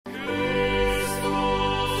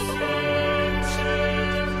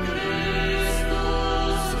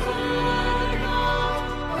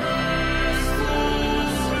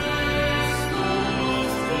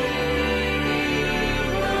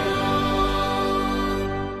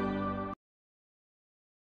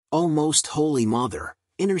O most holy Mother,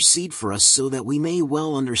 intercede for us so that we may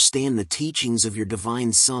well understand the teachings of your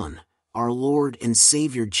divine Son, our Lord and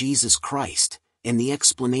Savior Jesus Christ, and the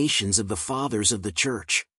explanations of the Fathers of the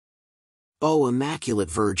Church. O Immaculate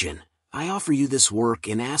Virgin, I offer you this work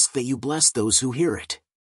and ask that you bless those who hear it.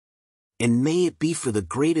 And may it be for the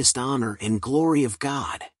greatest honor and glory of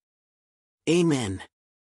God. Amen.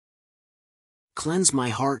 Cleanse my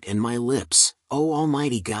heart and my lips, O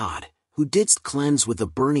Almighty God, who didst cleanse with a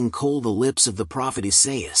burning coal the lips of the prophet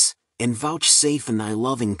Esaias, and vouchsafe in thy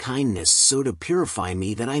loving kindness so to purify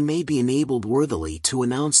me that I may be enabled worthily to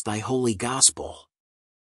announce thy holy gospel.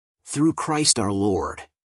 Through Christ our Lord.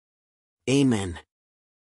 Amen.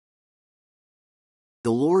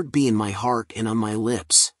 The Lord be in my heart and on my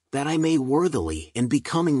lips, that I may worthily and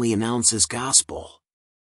becomingly announce his gospel.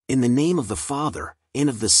 In the name of the Father, and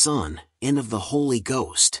of the Son, and of the Holy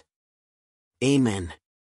Ghost. Amen.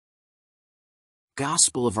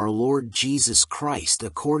 Gospel of our Lord Jesus Christ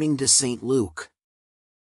according to St. Luke.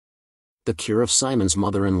 The cure of Simon's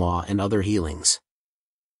mother-in-law and other healings.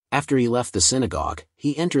 After he left the synagogue,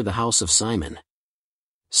 he entered the house of Simon.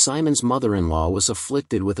 Simon's mother-in-law was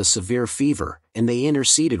afflicted with a severe fever, and they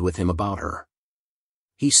interceded with him about her.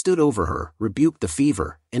 He stood over her, rebuked the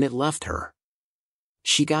fever, and it left her.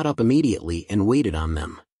 She got up immediately and waited on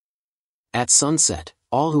them. At sunset,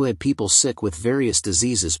 all who had people sick with various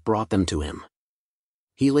diseases brought them to him.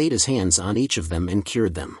 He laid his hands on each of them and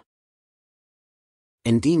cured them.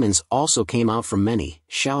 And demons also came out from many,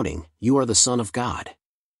 shouting, "You are the Son of God."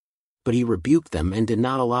 But he rebuked them and did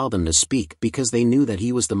not allow them to speak because they knew that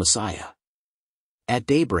he was the Messiah. At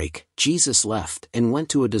daybreak, Jesus left and went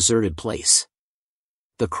to a deserted place.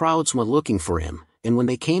 The crowds went looking for him, and when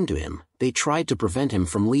they came to him, they tried to prevent him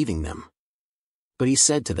from leaving them. But he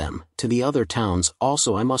said to them, "To the other towns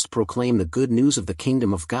also I must proclaim the good news of the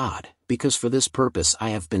kingdom of God, because for this purpose I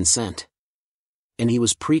have been sent." And he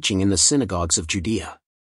was preaching in the synagogues of Judea.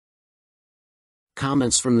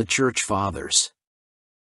 Comments from the Church Fathers.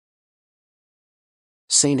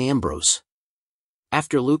 St. Ambrose.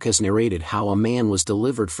 After Luke has narrated how a man was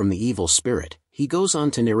delivered from the evil spirit, he goes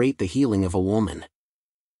on to narrate the healing of a woman.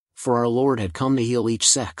 For our Lord had come to heal each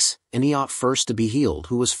sex, and he ought first to be healed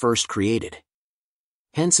who was first created.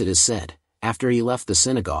 Hence it is said, after he left the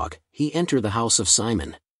synagogue, he entered the house of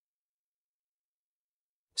Simon.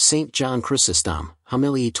 St. John Chrysostom,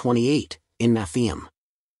 Homily 28, in Mattheum.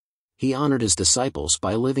 He honored his disciples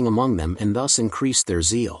by living among them and thus increased their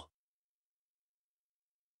zeal.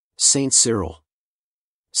 St. Cyril.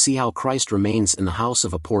 See how Christ remains in the house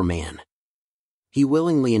of a poor man. He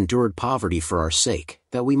willingly endured poverty for our sake,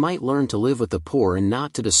 that we might learn to live with the poor and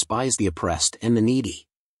not to despise the oppressed and the needy.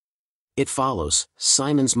 It follows,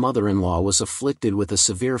 Simon's mother-in-law was afflicted with a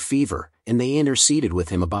severe fever, and they interceded with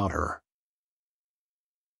him about her.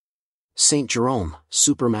 St. Jerome,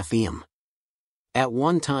 Super Mattheum. At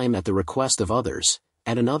one time at the request of others,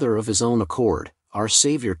 at another of his own accord, our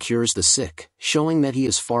Savior cures the sick, showing that he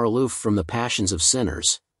is far aloof from the passions of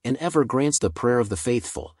sinners, and ever grants the prayer of the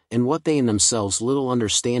faithful, and what they in themselves little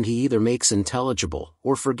understand he either makes intelligible,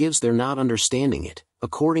 or forgives their not understanding it,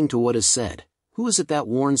 according to what is said, "Who is it that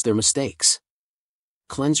warns their mistakes?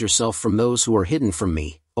 Cleanse yourself from those who are hidden from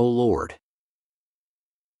me, O Lord."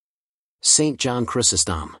 St. John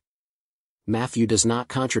Chrysostom. Matthew does not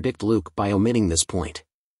contradict Luke by omitting this point.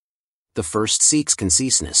 The first seeks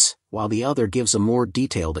conciseness, while the other gives a more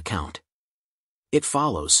detailed account. It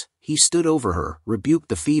follows, he stood over her, rebuked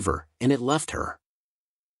the fever, and it left her.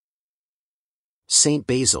 St.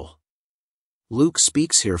 Basil. Luke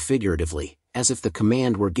speaks here figuratively, as if the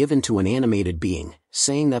command were given to an animated being,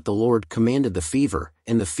 saying that the Lord commanded the fever,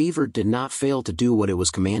 and the fever did not fail to do what it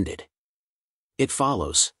was commanded. It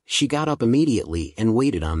follows, she got up immediately and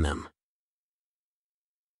waited on them.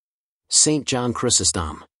 St. John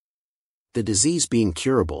Chrysostom. The disease being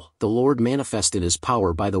curable, the Lord manifested his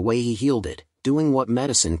power by the way he healed it, doing what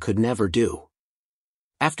medicine could never do.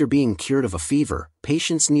 After being cured of a fever,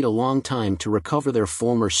 patients need a long time to recover their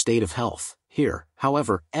former state of health. Here,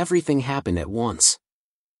 however, everything happened at once.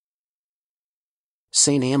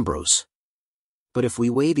 St. Ambrose. But if we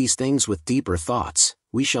weigh these things with deeper thoughts,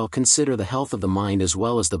 we shall consider the health of the mind as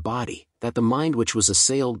well as the body, that the mind which was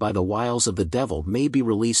assailed by the wiles of the devil may be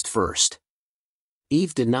released first.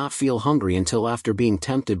 Eve did not feel hungry until after being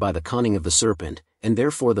tempted by the cunning of the serpent, and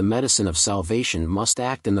therefore the medicine of salvation must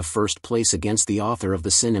act in the first place against the author of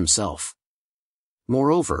the sin himself.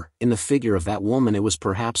 Moreover, in the figure of that woman it was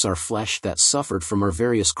perhaps our flesh that suffered from her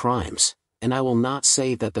various crimes, and I will not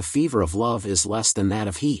say that the fever of love is less than that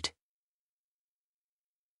of heat.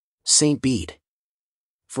 St. Bede.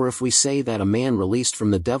 For if we say that a man released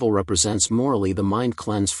from the devil represents morally the mind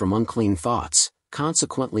cleansed from unclean thoughts,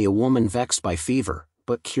 consequently a woman vexed by fever,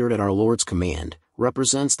 but cured at our Lord's command,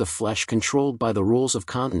 represents the flesh controlled by the rules of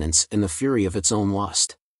continence in the fury of its own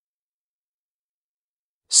lust.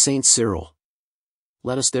 Saint Cyril.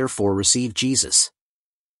 Let us therefore receive Jesus.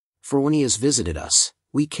 For when he has visited us,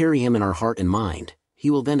 we carry him in our heart and mind. He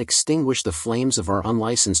will then extinguish the flames of our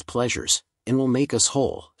unlicensed pleasures, and will make us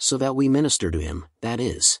whole, so that we minister to him, that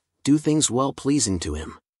is, do things well pleasing to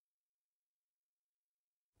him.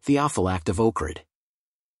 Theophylact of Ochrid.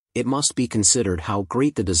 It must be considered how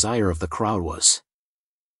great the desire of the crowd was.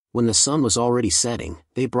 When the sun was already setting,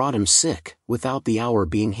 they brought him sick, without the hour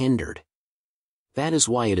being hindered. That is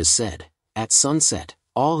why it is said, at sunset,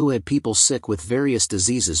 all who had people sick with various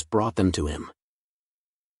diseases brought them to him.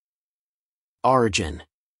 Origen.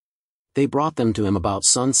 They brought them to him about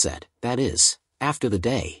sunset, that is, after the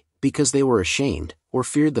day, because they were ashamed, or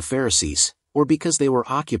feared the Pharisees, or because they were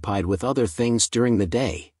occupied with other things during the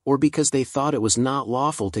day, or because they thought it was not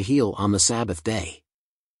lawful to heal on the Sabbath day.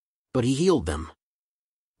 But he healed them.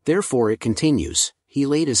 Therefore it continues, he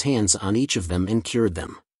laid his hands on each of them and cured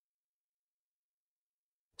them.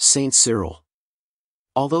 Saint Cyril.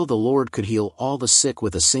 Although the Lord could heal all the sick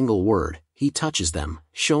with a single word, he touches them,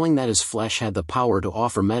 showing that his flesh had the power to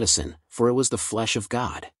offer medicine, for it was the flesh of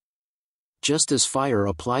God. Just as fire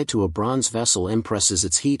applied to a bronze vessel impresses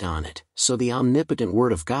its heat on it, so the omnipotent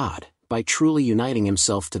Word of God, by truly uniting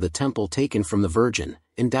himself to the temple taken from the Virgin,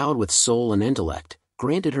 endowed with soul and intellect,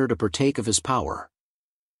 granted her to partake of his power.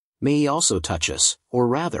 May he also touch us, or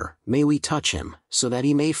rather, may we touch him, so that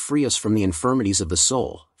he may free us from the infirmities of the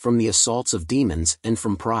soul, from the assaults of demons and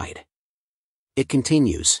from pride. It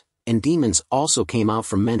continues, and demons also came out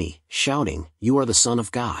from many, shouting, "You are the Son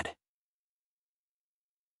of God."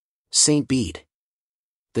 Saint Bede.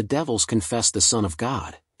 The devils confessed the Son of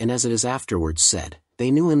God, and as it is afterwards said,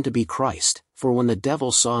 they knew him to be Christ, for when the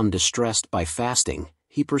devil saw him distressed by fasting,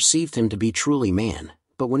 he perceived him to be truly man,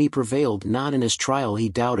 but when he prevailed not in his trial he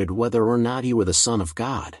doubted whether or not he were the Son of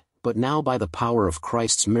God, but now by the power of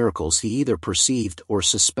Christ's miracles he either perceived or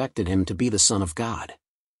suspected him to be the Son of God.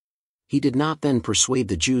 He did not then persuade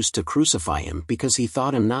the Jews to crucify him because he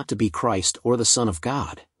thought him not to be Christ or the Son of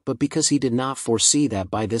God, but because he did not foresee that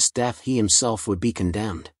by this death he himself would be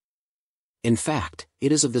condemned. In fact,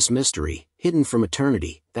 it is of this mystery, hidden from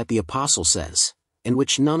eternity, that the Apostle says, and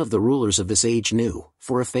which none of the rulers of this age knew,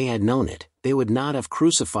 for if they had known it, they would not have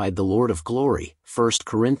crucified the Lord of glory. 1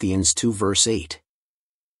 Corinthians 2 verse 8.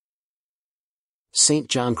 Saint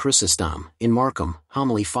John Chrysostom, in Markum,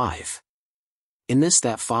 Homily 5. In this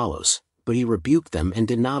that follows, but he rebuked them and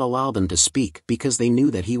did not allow them to speak because they knew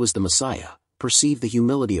that he was the Messiah, perceived the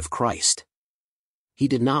humility of Christ. He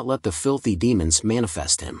did not let the filthy demons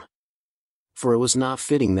manifest him. For it was not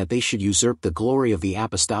fitting that they should usurp the glory of the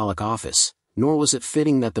apostolic office, nor was it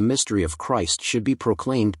fitting that the mystery of Christ should be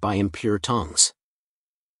proclaimed by impure tongues.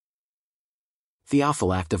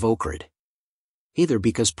 Theophylact of Ochrid. Either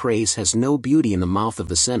because praise has no beauty in the mouth of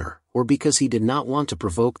the sinner, or because he did not want to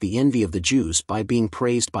provoke the envy of the Jews by being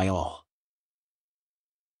praised by all.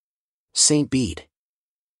 Saint Bede.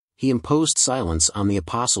 He imposed silence on the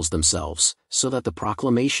apostles themselves, so that the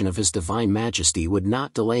proclamation of his divine majesty would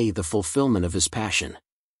not delay the fulfillment of his passion.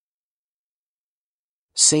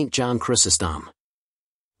 Saint John Chrysostom.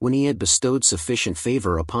 When he had bestowed sufficient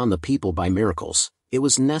favor upon the people by miracles, it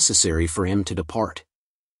was necessary for him to depart.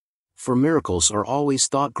 For miracles are always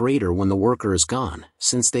thought greater when the worker is gone,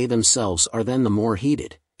 since they themselves are then the more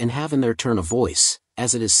heeded, and have in their turn a voice,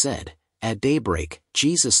 as it is said, at daybreak,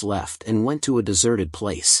 Jesus left and went to a deserted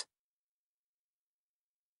place.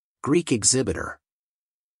 Greek exhibitor.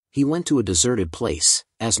 He went to a deserted place,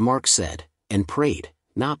 as Mark said, and prayed,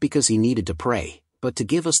 not because he needed to pray, but to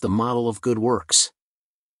give us the model of good works.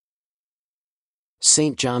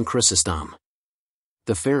 Saint John Chrysostom.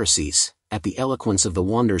 The Pharisees, at the eloquence of the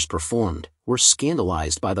wonders performed, were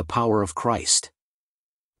scandalized by the power of Christ.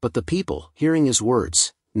 But the people, hearing his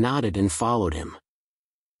words, nodded and followed him.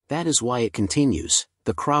 That is why it continues,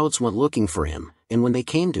 the crowds went looking for him, and when they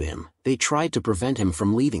came to him, they tried to prevent him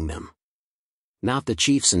from leaving them. Not the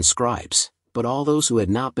chiefs and scribes, but all those who had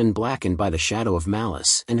not been blackened by the shadow of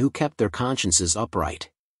malice and who kept their consciences upright.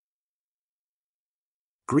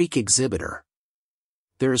 Greek exhibitor.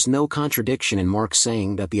 There is no contradiction in Mark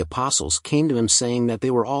saying that the apostles came to him saying that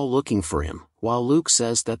they were all looking for him, while Luke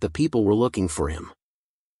says that the people were looking for him.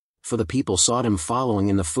 For the people sought him following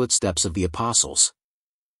in the footsteps of the apostles.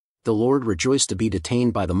 The Lord rejoiced to be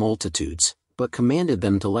detained by the multitudes, but commanded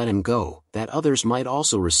them to let him go, that others might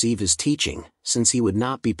also receive his teaching, since he would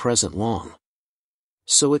not be present long.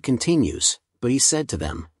 So it continues, But he said to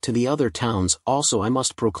them, to the other towns also I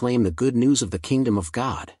must proclaim the good news of the kingdom of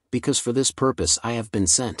God, because for this purpose I have been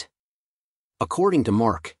sent. According to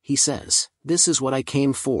Mark, he says, this is what I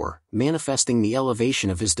came for, manifesting the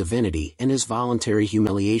elevation of his divinity and his voluntary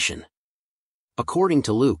humiliation. According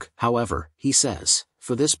to Luke, however, he says,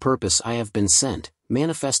 for this purpose I have been sent,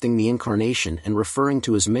 manifesting the incarnation and referring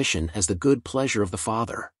to his mission as the good pleasure of the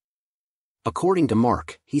Father. According to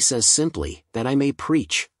Mark, he says simply, that I may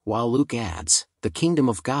preach, while Luke adds, the kingdom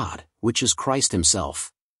of God, which is Christ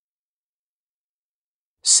himself.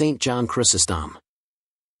 St. John Chrysostom.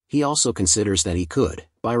 He also considers that he could,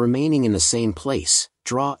 by remaining in the same place,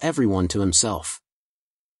 draw everyone to himself.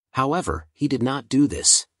 However, he did not do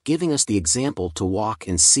this, giving us the example to walk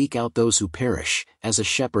and seek out those who perish, as a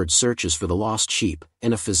shepherd searches for the lost sheep,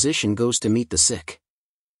 and a physician goes to meet the sick.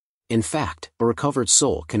 In fact, a recovered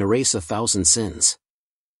soul can erase 1,000 sins.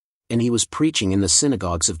 And he was preaching in the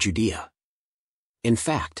synagogues of Judea. In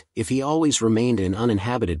fact, if he always remained in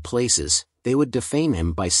uninhabited places, they would defame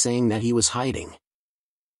him by saying that he was hiding.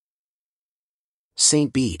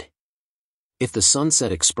 Saint Bede. If the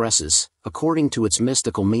sunset expresses, according to its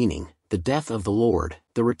mystical meaning, the death of the Lord,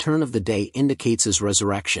 the return of the day indicates his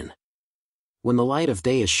resurrection. When the light of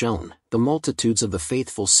day is shown, the multitudes of the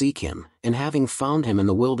faithful seek him, and having found him in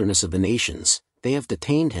the wilderness of the nations, they have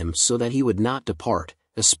detained him so that he would not depart,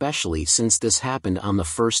 especially since this happened on the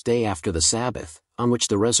first day after the Sabbath, on which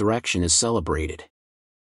the resurrection is celebrated.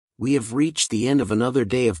 We have reached the end of another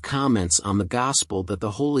day of comments on the Gospel that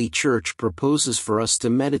the Holy Church proposes for us to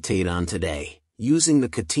meditate on today, using the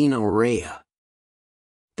Catena Aurea.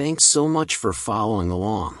 Thanks so much for following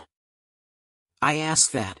along. I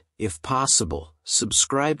ask that, if possible,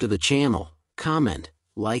 subscribe to the channel, comment,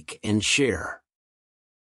 like and share.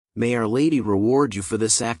 May Our Lady reward you for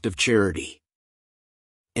this act of charity.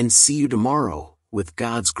 And see you tomorrow, with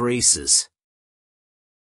God's graces.